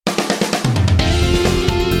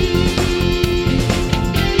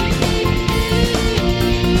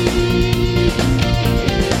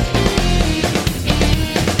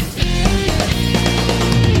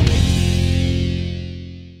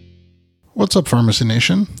What's up, Pharmacy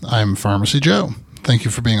Nation? I'm Pharmacy Joe. Thank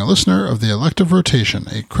you for being a listener of the Elective Rotation,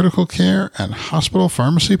 a critical care and hospital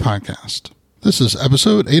pharmacy podcast. This is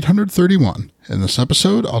episode 831. In this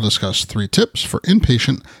episode, I'll discuss 3 tips for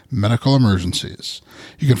inpatient medical emergencies.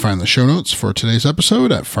 You can find the show notes for today's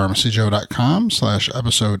episode at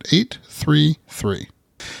pharmacyjoe.com/episode 833.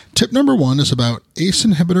 Tip number 1 is about ACE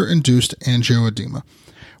inhibitor-induced angioedema.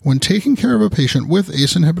 When taking care of a patient with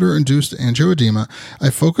ACE inhibitor-induced angioedema, I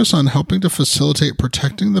focus on helping to facilitate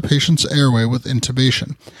protecting the patient's airway with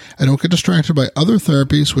intubation. I don't get distracted by other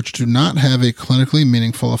therapies which do not have a clinically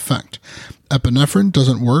meaningful effect. Epinephrine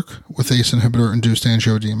doesn't work with ACE inhibitor-induced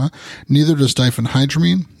angioedema. Neither does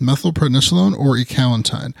diphenhydramine, methylprednisolone, or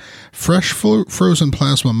ecallantide. Fresh frozen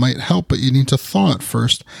plasma might help, but you need to thaw it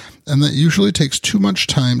first, and that usually takes too much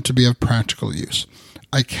time to be of practical use.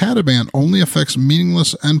 Icatibant only affects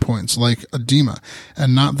meaningless endpoints like edema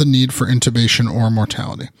and not the need for intubation or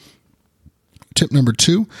mortality. Tip number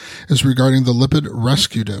 2 is regarding the lipid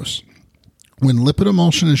rescue dose. When lipid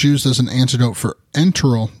emulsion is used as an antidote for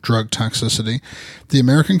enteral drug toxicity, the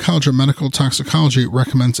American College of Medical Toxicology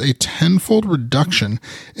recommends a 10-fold reduction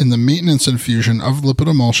in the maintenance infusion of lipid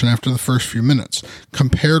emulsion after the first few minutes,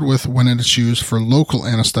 compared with when it is used for local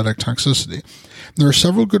anesthetic toxicity. There are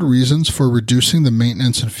several good reasons for reducing the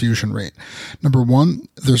maintenance infusion rate. Number 1,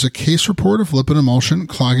 there's a case report of lipid emulsion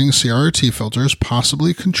clogging CRRT filters,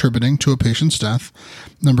 possibly contributing to a patient's death.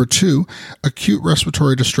 Number 2, acute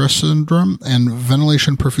respiratory distress syndrome and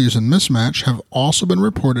ventilation perfusion mismatch have also been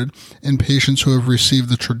reported in patients who have received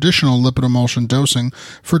the traditional lipid emulsion dosing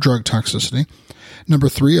for drug toxicity. Number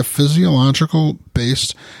 3, a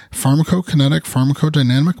physiological-based pharmacokinetic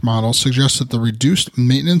pharmacodynamic model suggests that the reduced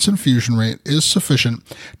maintenance infusion rate is sufficient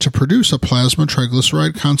to produce a plasma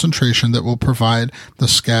triglyceride concentration that will provide the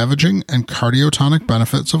scavenging and cardiotonic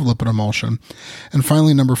benefits of lipid emulsion. And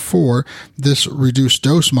finally, number 4, this reduced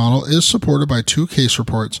dose model is supported by 2 case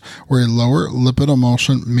reports where a lower lipid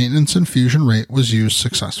emulsion maintenance infusion rate was used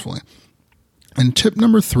successfully. And tip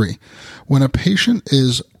number 3, when a patient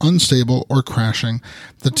is unstable or crashing,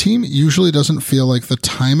 the team usually doesn't feel like the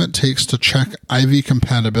time it takes to check IV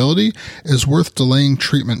compatibility is worth delaying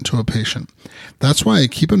treatment to a patient. That's why I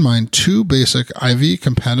keep in mind 2 basic IV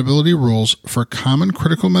compatibility rules for common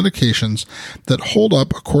critical medications that hold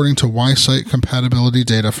up according to Y-site compatibility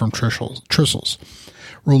data from Trissels.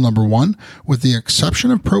 Rule number 1, with the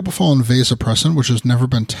exception of propofol and vasopressin, which has never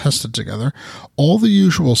been tested together, all the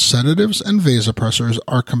usual sedatives and vasopressors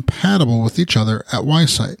are compatible with each other at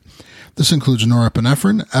Y-site. This includes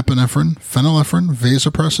norepinephrine, epinephrine, phenylephrine,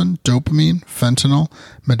 vasopressin, dopamine, fentanyl,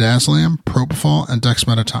 midazolam, propofol, and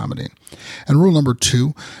dexmedetomidine. And rule number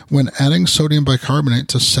 2, when adding sodium bicarbonate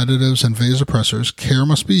to sedatives and vasopressors, care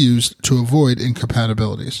must be used to avoid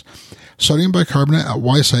incompatibilities. Sodium bicarbonate at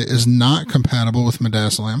Y-site is not compatible with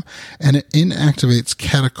midazolam, and it inactivates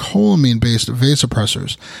catecholamine-based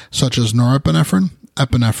vasopressors, such as norepinephrine,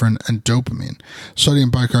 epinephrine, and dopamine.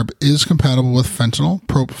 Sodium bicarb is compatible with fentanyl,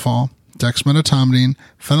 propofol, dexmedetomidine,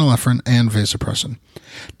 phenylephrine, and vasopressin.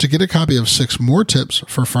 To get a copy of 6 more tips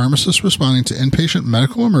for pharmacists responding to inpatient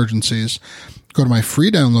medical emergencies, go to my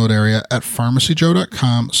free download area at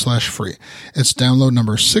pharmacyjoe.com/free. It's download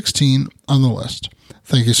number 16 on the list.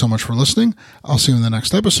 Thank you so much for listening. I'll see you in the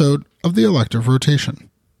next episode of the Elective Rotation.